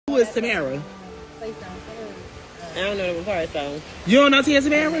is Tamara? Please don't. I don't know them apart, so. You don't know Tia and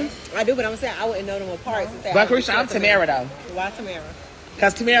Tamara? I do, but I'm saying I wouldn't know them apart. But Christian, I'm Tamara though. Why Tamara?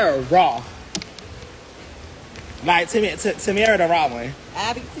 Cause Tamara raw. Like Tamara the raw one.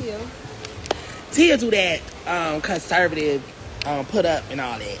 Abby Tia. Tia do that conservative put up and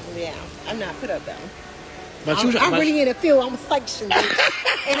all that. Yeah, I'm not put up though. But I'm really in the field. I'm sanctioned,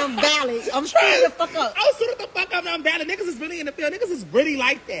 and I'm valid. I'm straight the fuck up. I'm straight the fuck up. I'm valid. Niggas is really in the field. Niggas is really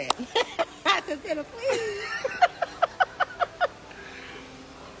like that. I said, please.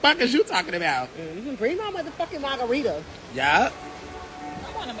 Fuck is you talking about? Bring my motherfucking margarita. Yeah.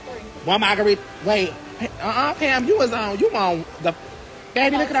 I want number 3. One margarita. Wait. Pam, you on the.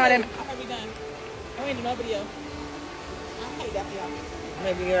 Baby, look at all them. I already done. I ain't do no video. I hate that for y'all.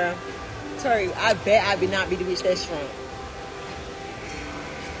 Maybe girl. Sorry, I bet I would not be the bitch that's strong.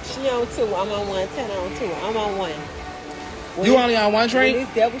 She on 2. I'm on 1. 10 on 2. I'm on 1. You only on one drink? When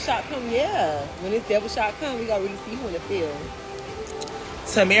this devil shot come, yeah. When this devil shot come, we gotta really see who in the field.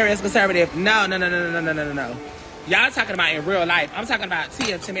 Tamara is conservative. No. Y'all talking about in real life. I'm talking about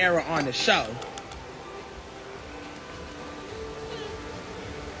Tia and Tamara on the show.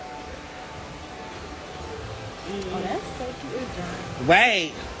 Oh, that's so cute.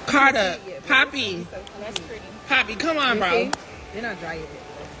 Wait, Carter, Poppy. That's pretty. Poppy, come on, bro. They're not dry yet.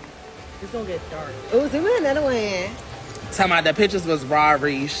 It's gonna get dark. Oh, zoom in another one. Talking about the pictures was raw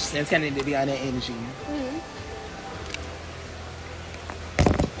reach, intending to be on that energy.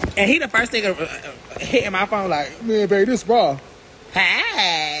 And he the first nigga hitting my phone like, man, baby, this raw.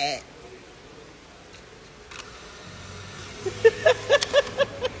 Hey.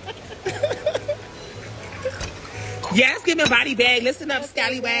 Yes, give me a body bag. Listen up,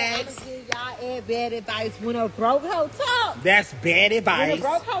 scallywags. I'm give y'all bad advice. When a broke hoe talk. That's bad advice. When a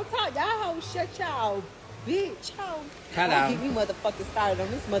broke hoe talk, y'all hoes shut y'all bitch hoe. Hello. Don't get me motherfucking started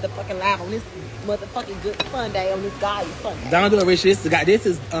on this motherfucking live on this motherfucking good Sunday on this guy Sunday. Don't do it, Rich. This is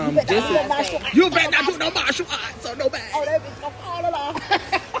this you better not do no martial arts or no bag. Oh, that bitch gonna call it off.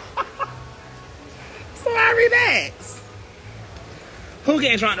 Sorry, relax. Who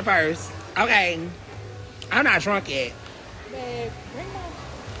getting drunk the first? Okay. I'm not drunk yet. Man, bring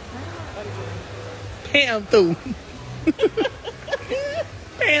Pam through.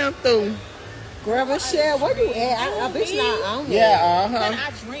 Pam through. Grab a share. Where you at? I bet you not on there. Yeah, Can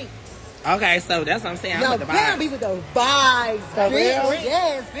I drink? Okay, so that's what I'm saying. No, I'm with the Pam vibes. be with the vibes, For bitch. real?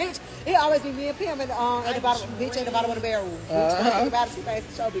 Yes, bitch. It always be me and Pam at the bottom, bitch at the bottom of the barrel. Bitch, about it, 2 days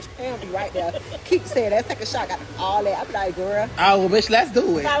to show, bitch. Pam be right there. Keep saying that. Take a shot. Got all that. I be like, girl. Oh, well, bitch, let's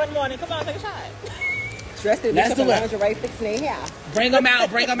do it. 5 in the morning. Come on, take a shot. Dressed in the Let's bitch up do in it. lingerie, fixing their hair. Bring them out.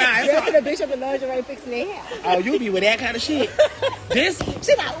 Bring them out. Dressed in the bitch up in lingerie, fixing their hair. Oh, you be with that kind of shit. This,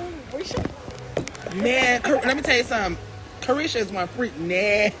 She like, ooh, where she? man, let me tell you something. Carisha is one freak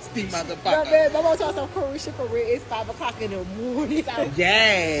nasty Yo, motherfucker. man, my mom told some Carisha for real. It's 5 o'clock in the morning.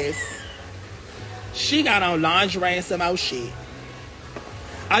 Yes. She got on lingerie and some old shit.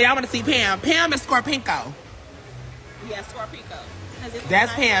 Oh, y'all want to see Pam? Pam is Scorpinko. Yeah, Scorpinko.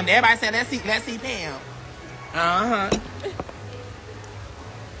 That's Pam. Everybody said, let's see Pam. Uh-huh.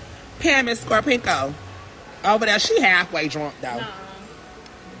 Pam is Scorpinko. Over there, she halfway drunk, though. No.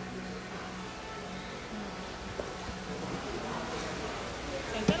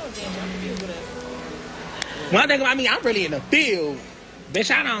 One thing about me, I'm really in the field.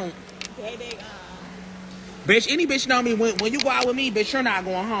 Bitch, I don't... Bitch, any bitch know me, when you go out with me, bitch, you're not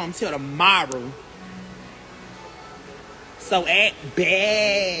going home till tomorrow. So, act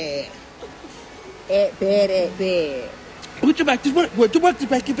bad. At bed. What you about to want? What you want to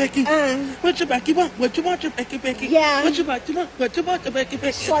Becky? What you about to want? What you want to Becky? Yeah. What you about to want? What you want to Becky?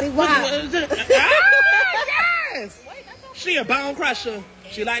 Shorty, wow. Yes! She a bone crusher.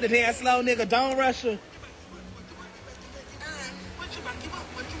 She like to dance slow, nigga. Don't rush her.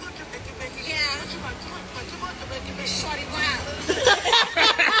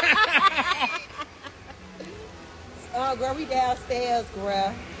 Oh, girl, we downstairs,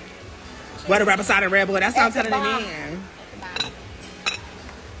 girl. What a rapper side of Red Bull. That's what I'm telling the man.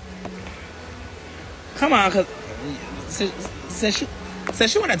 Come on, cause since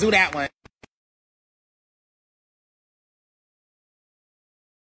she wanna do that one.